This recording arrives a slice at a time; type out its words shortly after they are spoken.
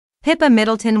Pippa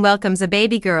Middleton welcomes a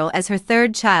baby girl as her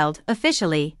third child.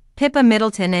 Officially, Pippa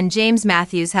Middleton and James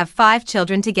Matthews have 5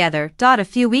 children together. A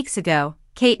few weeks ago,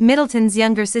 Kate Middleton's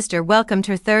younger sister welcomed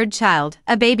her third child,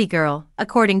 a baby girl,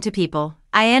 according to People.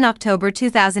 In October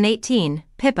 2018,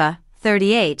 Pippa,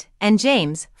 38, and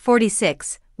James,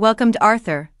 46, welcomed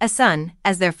Arthur, a son,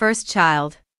 as their first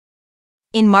child.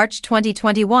 In March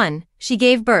 2021, she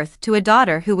gave birth to a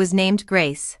daughter who was named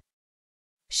Grace.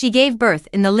 She gave birth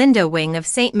in the Lindo wing of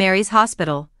St. Mary's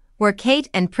Hospital, where Kate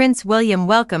and Prince William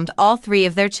welcomed all 3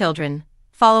 of their children,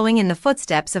 following in the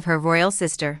footsteps of her royal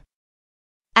sister.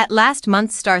 At last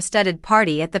month's star-studded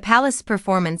party at the Palace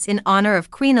performance in honor of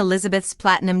Queen Elizabeth's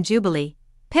Platinum Jubilee,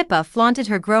 Pippa flaunted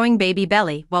her growing baby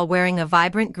belly while wearing a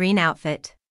vibrant green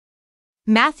outfit.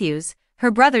 Matthews, her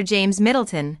brother James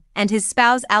Middleton, and his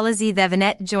spouse Alizée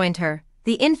Thevenette joined her.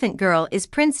 The infant girl is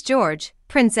Prince George,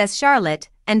 Princess Charlotte,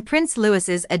 and Prince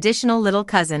Louis's additional little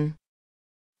cousin.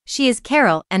 She is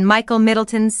Carol and Michael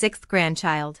Middleton's 6th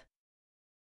grandchild.